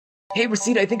Hey,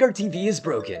 Rosita, I think our TV is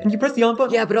broken. And you press the on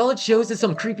button? Yeah, but all it shows is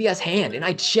some creepy-ass hand, and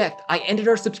I checked. I ended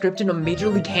our subscription to Major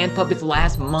League Hand Puppets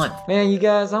last month. Man, you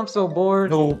guys, I'm so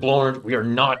bored. No, Blorn, we are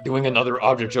not doing another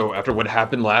object show after what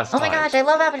happened last Oh time. my gosh, I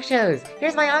love object shows!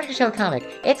 Here's my object show comic.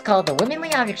 It's called The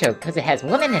Womanly Object Show because it has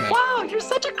women in it. Wow, you're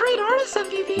such a great artist,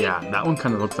 MVP. Yeah, that one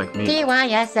kind of looks like me.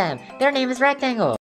 PYSM. Their name is Rectangle.